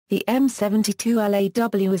The M72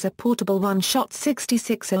 LAW is a portable one-shot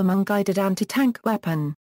 66 ohm unguided anti-tank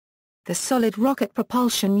weapon. The solid rocket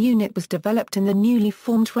propulsion unit was developed in the newly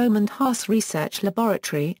formed Rohm and Haas research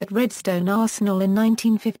laboratory at Redstone Arsenal in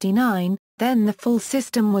 1959, then the full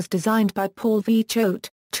system was designed by Paul V. Choate,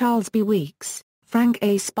 Charles B. Weeks, Frank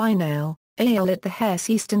A. Spinale, al. at the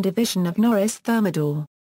Hesse-Eastern division of Norris Thermadore.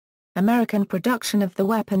 American production of the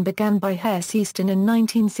weapon began by Hesse-Eastern in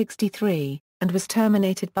 1963, and was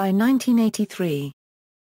terminated by 1983.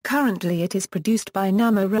 Currently it is produced by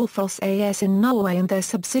Nammo Raufoss AS in Norway and their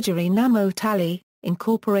subsidiary Nammo Talley,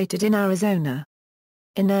 incorporated in Arizona.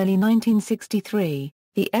 In early 1963,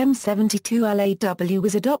 the M72 LAW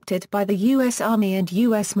was adopted by the U.S. Army and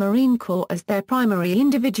U.S. Marine Corps as their primary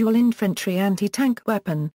individual infantry anti-tank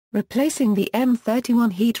weapon, replacing the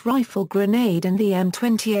M31 HEAT rifle grenade and the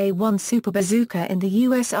M20A1 Super Bazooka in the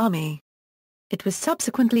U.S. Army. It was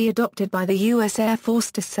subsequently adopted by the U.S. Air Force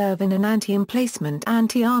to serve in an anti-emplacement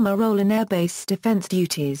anti-armor role in air base defense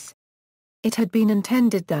duties. It had been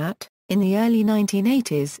intended that, in the early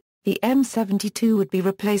 1980s, the M72 would be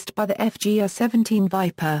replaced by the FGR-17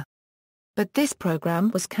 Viper. But this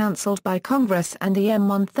program was cancelled by Congress and the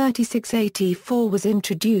M136AT4 was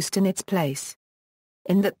introduced in its place.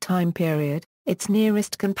 In that time period, its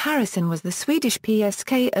nearest comparison was the Swedish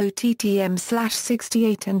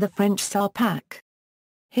PSKOTTM-68 and the French Sarpak.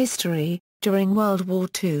 History: during World War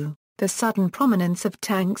II, the sudden prominence of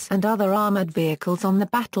tanks and other armored vehicles on the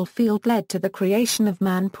battlefield led to the creation of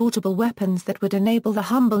man-portable weapons that would enable the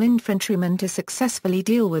humble infantryman to successfully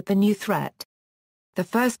deal with the new threat. The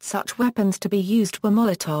first such weapons to be used were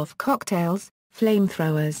Molotov cocktails,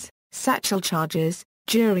 flamethrowers, satchel charges,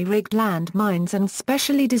 jury-rigged land mines and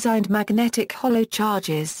specially designed magnetic hollow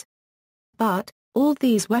charges. But, all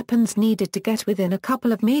these weapons needed to get within a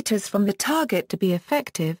couple of meters from the target to be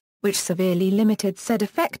effective, which severely limited said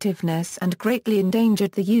effectiveness and greatly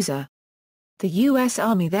endangered the user. The U.S.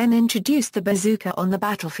 Army then introduced the bazooka on the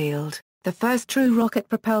battlefield, the first true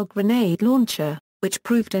rocket-propelled grenade launcher, which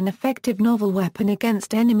proved an effective novel weapon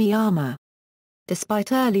against enemy armor.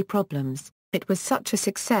 Despite early problems, it was such a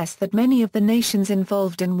success that many of the nations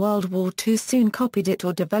involved in World War II soon copied it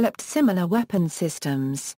or developed similar weapon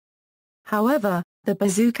systems. However, the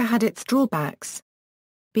bazooka had its drawbacks.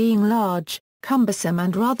 Being large, cumbersome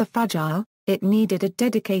and rather fragile, it needed a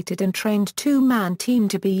dedicated and trained two-man team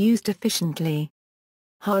to be used efficiently.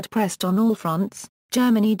 Hard-pressed on all fronts,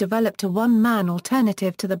 Germany developed a one-man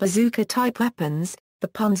alternative to the bazooka-type weapons, the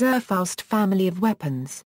Panzerfaust family of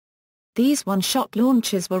weapons. These one-shot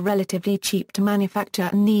launchers were relatively cheap to manufacture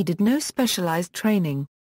and needed no specialized training.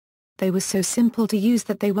 They were so simple to use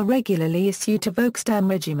that they were regularly issued to Volkssturm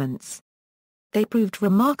regiments. They proved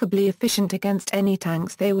remarkably efficient against any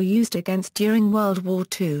tanks they were used against during World War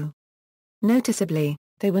II. Noticeably,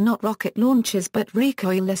 they were not rocket launchers but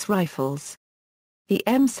recoilless rifles. The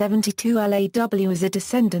M72 LAW is a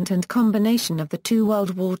descendant and combination of the two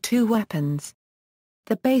World War II weapons.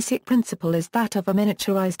 The basic principle is that of a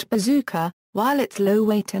miniaturized bazooka, while its low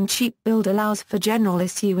weight and cheap build allows for general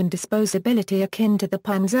issue and disposability akin to the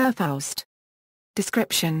Panzerfaust.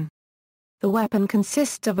 Description: the weapon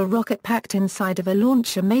consists of a rocket packed inside of a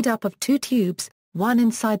launcher made up of two tubes, one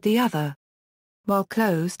inside the other. While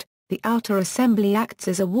closed, the outer assembly acts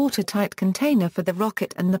as a watertight container for the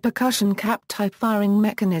rocket and the percussion cap-type firing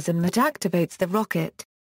mechanism that activates the rocket.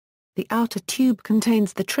 The outer tube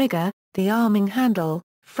contains the trigger, the arming handle,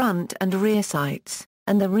 front and rear sights,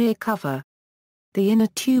 and the rear cover. The inner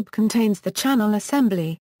tube contains the channel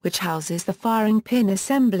assembly, which houses the firing pin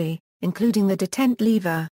assembly, including the detent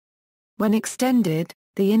lever. When extended,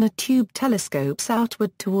 the inner tube telescopes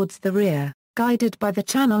outward towards the rear, guided by the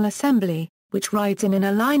channel assembly, which rides in an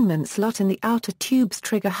alignment slot in the outer tube's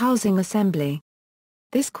trigger housing assembly.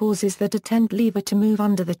 This causes the detent lever to move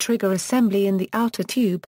under the trigger assembly in the outer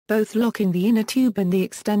tube, both locking the inner tube in the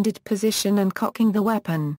extended position and cocking the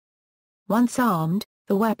weapon. Once armed,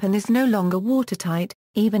 the weapon is no longer watertight,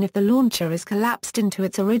 even if the launcher is collapsed into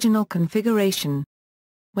its original configuration.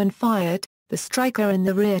 When fired, the striker in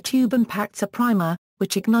the rear tube impacts a primer,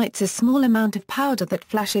 which ignites a small amount of powder that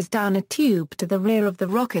flashes down a tube to the rear of the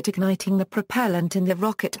rocket, igniting the propellant in the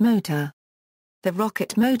rocket motor. The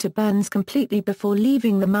rocket motor burns completely before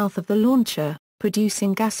leaving the mouth of the launcher,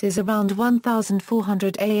 producing gases around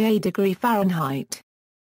 1,400 °C.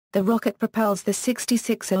 The rocket propels the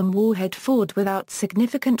 66 ohm warhead forward without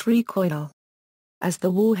significant recoil. As the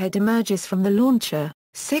warhead emerges from the launcher,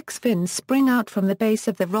 6 fins spring out from the base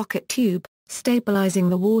of the rocket tube, stabilizing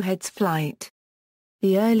the warhead's flight.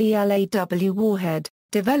 The early LAW warhead,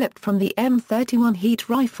 developed from the M31 HEAT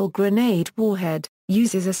rifle grenade warhead,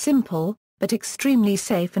 uses a simple, but extremely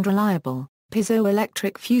safe and reliable,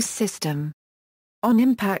 piezoelectric fuse system. On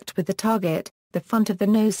impact with the target, the front of the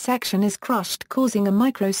nose section is crushed, causing a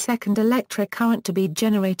microsecond electric current to be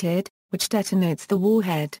generated, which detonates the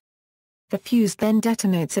warhead. The fuse then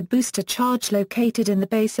detonates a booster charge located in the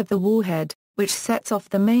base of the warhead, which sets off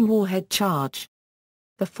the main warhead charge.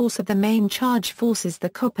 The force of the main charge forces the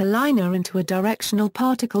copper liner into a directional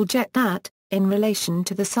particle jet that, in relation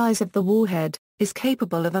to the size of the warhead, is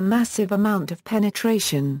capable of a massive amount of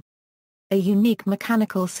penetration. A unique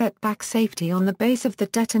mechanical setback safety on the base of the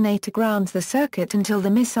detonator grounds the circuit until the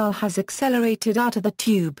missile has accelerated out of the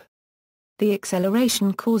tube. The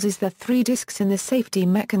acceleration causes the three discs in the safety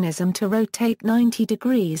mechanism to rotate 90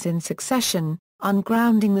 degrees in succession,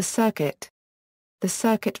 ungrounding the circuit. The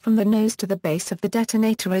circuit from the nose to the base of the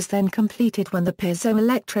detonator is then completed when the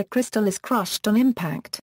piezoelectric crystal is crushed on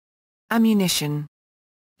impact. Ammunition.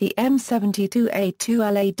 The M72A2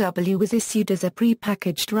 LAW was issued as a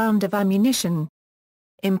pre-packaged round of ammunition.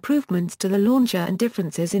 Improvements to the launcher and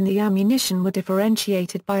differences in the ammunition were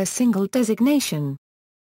differentiated by a single designation.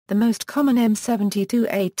 The most common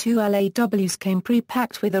M72A2 LAWs came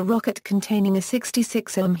pre-packed with a rocket containing a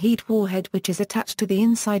 66 ohm heat warhead which is attached to the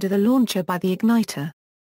inside of the launcher by the igniter.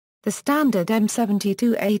 The standard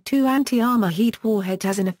M72A2 anti-armor heat warhead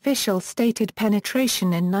has an official stated penetration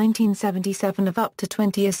in 1977 of up to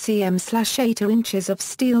 20 cm/8 inches of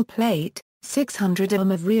steel plate, 600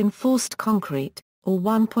 ohm of reinforced concrete, or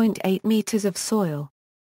 1.8 meters of soil.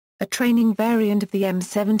 A training variant of the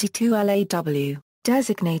M72 LAW,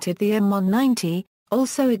 designated the M190,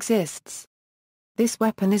 also exists. This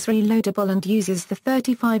weapon is reloadable and uses the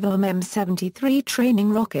 35 ohm M73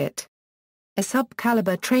 training rocket. A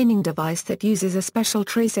sub-caliber training device that uses a special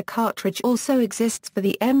tracer cartridge also exists for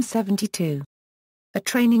the M72. A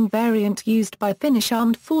training variant used by Finnish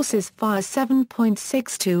armed forces fires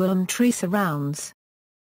 7.62 ohm tracer rounds.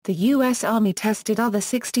 The U.S. Army tested other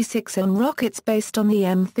 66 ohm rockets based on the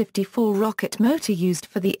M54 rocket motor used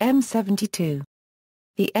for the M72.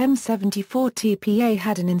 The M74 TPA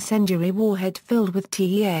had an incendiary warhead filled with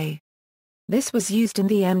TEA. This was used in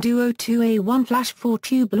the M202A1 Flash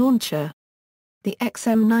 4-tube launcher. The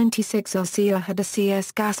XM96 RCA had a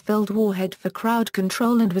CS gas-filled warhead for crowd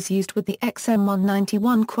control and was used with the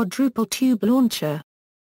XM191 quadruple-tube launcher.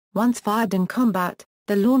 Once fired in combat,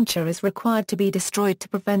 the launcher is required to be destroyed to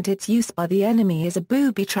prevent its use by the enemy as a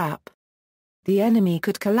booby trap. The enemy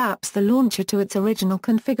could collapse the launcher to its original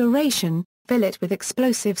configuration, fill it with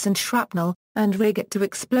explosives and shrapnel, and rig it to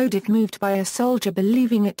explode if moved by a soldier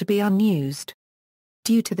believing it to be unused.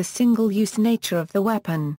 Due to the single-use nature of the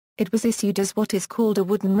weapon, it was issued as what is called a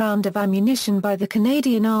wooden round of ammunition by the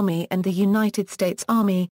Canadian Army and the United States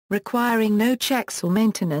Army, requiring no checks or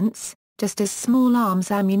maintenance, just as small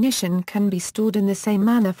arms ammunition can be stored in the same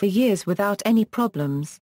manner for years without any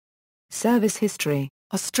problems. Service history: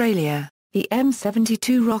 Australia. The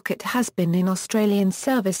M72 rocket has been in Australian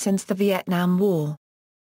service since the Vietnam War.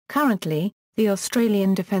 Currently, the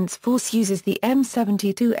Australian Defence Force uses the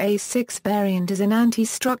M72A6 variant as an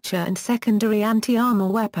anti-structure and secondary anti-armour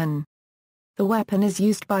weapon. The weapon is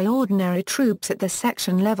used by ordinary troops at the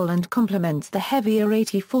section level and complements the heavier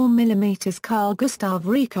 84mm Carl Gustav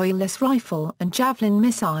recoilless rifle and javelin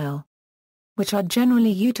missile, which are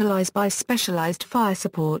generally utilized by specialized fire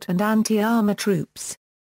support and anti-armour troops.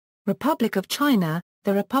 Republic of China.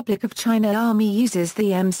 The Republic of China Army uses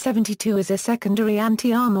the M72 as a secondary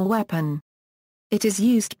anti-armour weapon. It is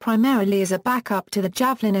used primarily as a backup to the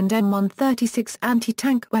Javelin and M136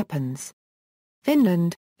 anti-tank weapons.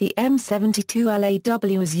 Finland. The M72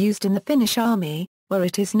 LAW is used in the Finnish Army, where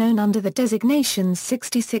it is known under the designations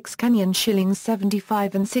 66 Canyon Shillings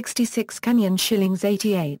 75 and 66 Canyon Shillings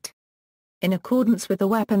 88. In accordance with the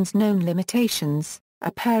weapon's known limitations,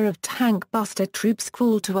 a pair of tank buster troops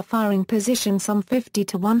crawl to a firing position some 50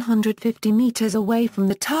 to 150 meters away from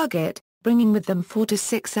the target, bringing with them 4 to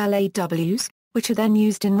 6 LAWs, which are then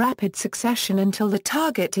used in rapid succession until the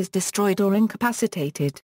target is destroyed or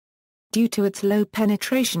incapacitated. Due to its low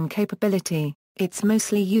penetration capability, it's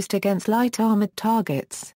mostly used against light armored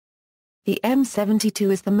targets. The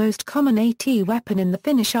M72 is the most common AT weapon in the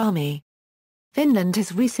Finnish Army. Finland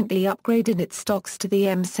has recently upgraded its stocks to the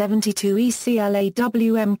M72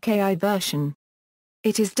 ECLAW MKI version.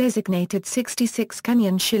 It is designated 66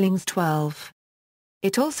 Canyon Shillings 12.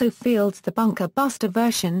 It also fields the bunker buster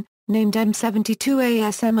version, named M72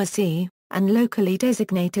 ASMRC, and locally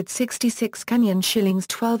designated 66 Canyon Shillings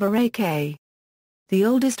 12 or AK. The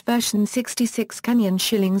oldest version 66 Canyon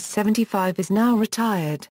Shillings 75 is now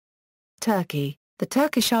retired. Turkey. The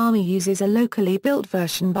Turkish Army uses a locally built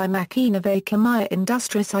version by Makine ve Kimya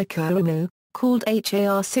Endüstrisi Kurumu, called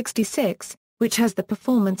HAR-66, which has the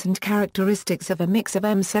performance and characteristics of a mix of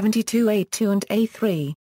M72A2 and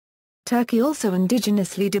A3. Turkey also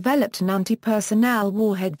indigenously developed an anti-personnel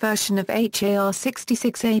warhead version of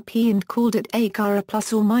HAR-66AP and called it AKARA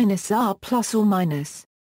 ±R+.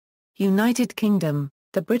 United Kingdom.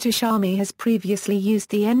 The British Army has previously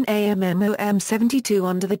used the Nammo M72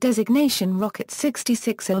 under the designation Rocket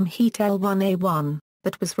 66M HEAT L1A1,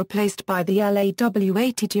 but was replaced by the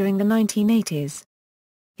LAW-80 during the 1980s.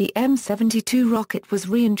 The M72 rocket was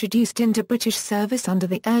reintroduced into British service under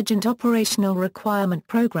the Urgent Operational Requirement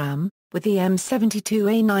Programme, with the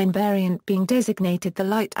M72A9 variant being designated the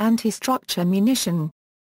light anti-structure munition.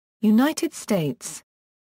 United States.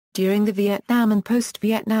 During the Vietnam and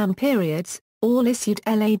post-Vietnam periods, all issued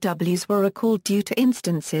LAWs were recalled due to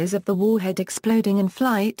instances of the warhead exploding in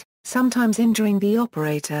flight, sometimes injuring the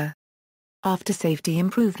operator. After safety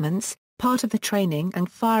improvements, part of the training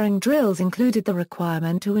and firing drills included the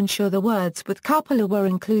requirement to ensure the words with cupola were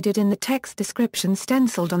included in the text description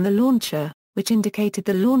stenciled on the launcher, which indicated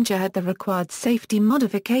the launcher had the required safety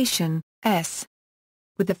modification, S.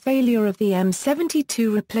 With the failure of the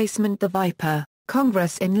M72 replacement the Viper,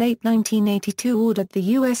 Congress in late 1982 ordered the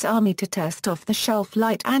U.S. Army to test off-the-shelf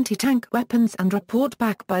light anti-tank weapons and report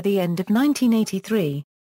back by the end of 1983.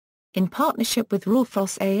 In partnership with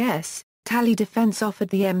Raufoss AS, Talley Defense offered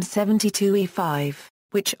the M72E5,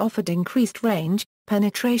 which offered increased range,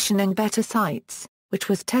 penetration and better sights, which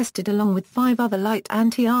was tested along with 5 other light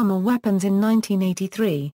anti-armor weapons in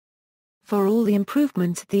 1983. For all the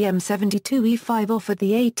improvements the M72E5 offered,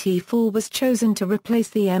 the AT-4 was chosen to replace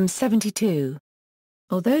the M72.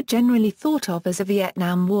 Although generally thought of as a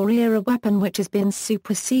Vietnam War-era weapon which has been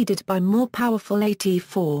superseded by more powerful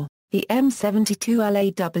AT-4, the M72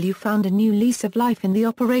 LAW found a new lease of life in the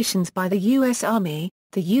operations by the U.S. Army,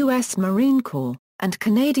 the U.S. Marine Corps, and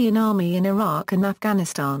Canadian Army in Iraq and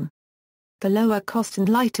Afghanistan. The lower cost and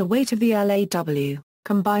lighter weight of the LAW,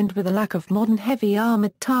 combined with a lack of modern heavy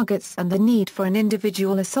armored targets and the need for an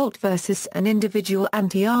individual assault versus an individual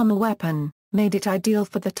anti-armor weapon, made it ideal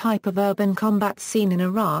for the type of urban combat seen in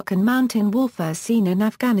Iraq and mountain warfare seen in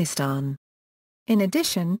Afghanistan. In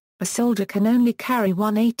addition, a soldier can only carry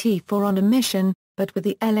one AT-4 on a mission, but with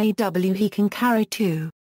the LAW he can carry 2.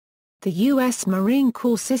 The U.S. Marine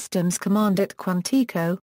Corps Systems Command at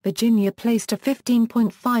Quantico, Virginia placed a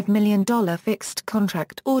 $15.5 million fixed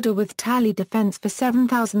contract order with Talley Defense for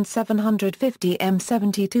 7,750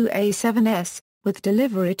 M72A7S, with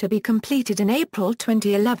delivery to be completed in April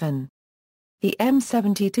 2011. The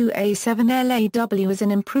M72A7 LAW is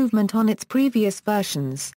an improvement on its previous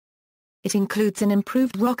versions. It includes an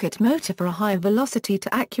improved rocket motor for a higher velocity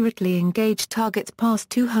to accurately engage targets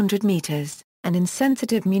past 200 meters, an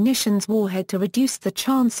insensitive munitions warhead to reduce the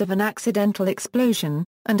chance of an accidental explosion,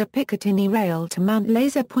 and a Picatinny rail to mount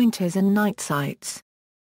laser pointers and night sights.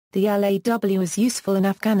 The LAW is useful in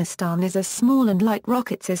Afghanistan as a small and light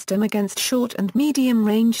rocket system against short and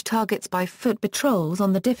medium-range targets by foot patrols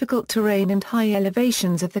on the difficult terrain and high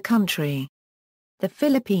elevations of the country. The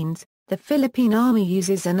Philippines. The Philippine Army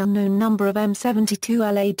uses an unknown number of M72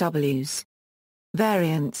 LAWs.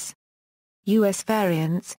 Variants. U.S.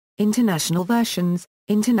 variants, international versions,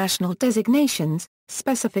 international designations,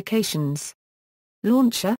 specifications.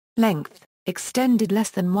 Launcher, length, extended less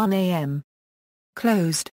than 1 am.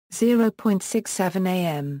 Closed, 0.67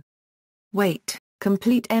 am. Weight,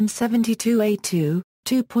 complete M72A2,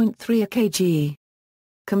 2.3 kg.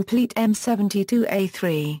 Complete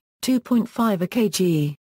M72A3, 2.5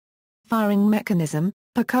 kg. Firing mechanism,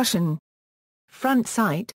 percussion. Front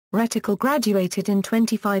sight, reticle graduated in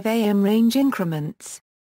 25 am range increments.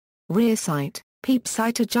 Rear sight, peep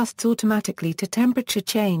sight adjusts automatically to temperature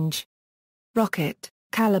change. Rocket,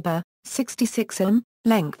 caliber, 66 mm,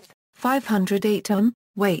 length, 508 mm,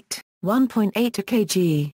 weight, 1.8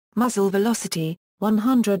 kg, muzzle velocity,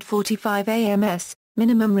 145 ams,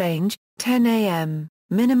 minimum range, 10 am,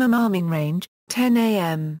 minimum arming range, 10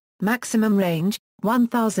 am, maximum range,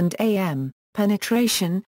 1000 am,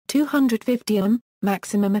 penetration, 250 am,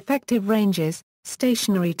 maximum effective ranges,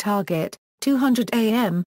 stationary target, 200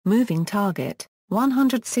 am, moving target,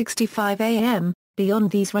 165 am,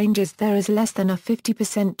 beyond these ranges there is less than a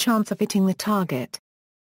 50% chance of hitting the target.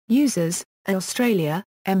 Users, Australia,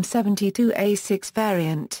 M72A6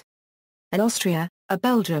 variant. Austria, a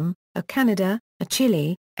Belgium, a Canada, a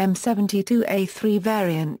Chile, M72A3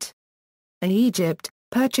 variant. Egypt,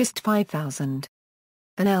 purchased 5,000.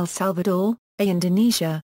 An El Salvador, a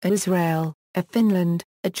Indonesia, a Israel, a Finland,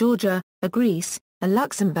 a Georgia, a Greece, a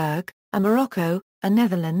Luxembourg, a Morocco, a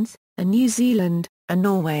Netherlands, a New Zealand, a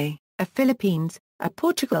Norway, a Philippines, a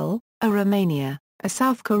Portugal, a Romania, a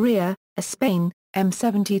South Korea, a Spain,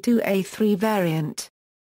 M72A3 variant.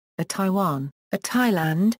 A Taiwan, a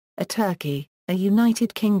Thailand, a Turkey, a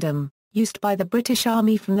United Kingdom, used by the British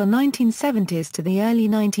Army from the 1970s to the early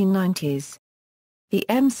 1990s. The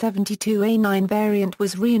M72A9 variant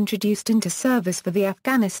was reintroduced into service for the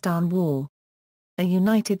Afghanistan War. A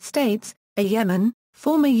United States, a Yemen,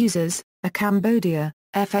 former users, a Cambodia,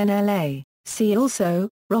 FNLA, see also,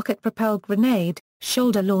 rocket-propelled grenade,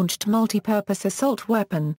 shoulder-launched multi-purpose assault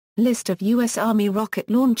weapon, list of U.S. Army rocket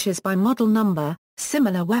launchers by model number,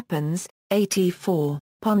 similar weapons, AT-4,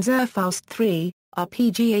 Panzerfaust 3,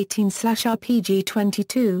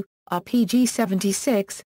 RPG-18/RPG-22,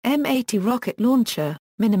 RPG-76, M80 rocket launcher,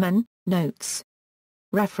 Miniman, notes.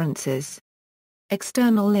 References.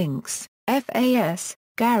 External links, FAS,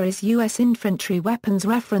 Gary's U.S. Infantry Weapons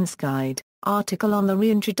Reference Guide, article on the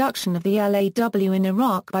reintroduction of the LAW in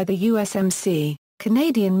Iraq by the USMC,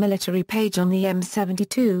 Canadian military page on the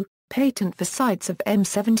M72, patent for sights of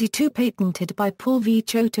M72 patented by Paul V.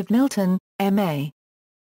 Choate of Milton, M.A.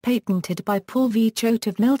 Patented by Paul V. Choate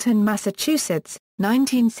of Milton, Massachusetts,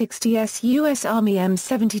 1960s U.S. Army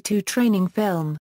M72 training film.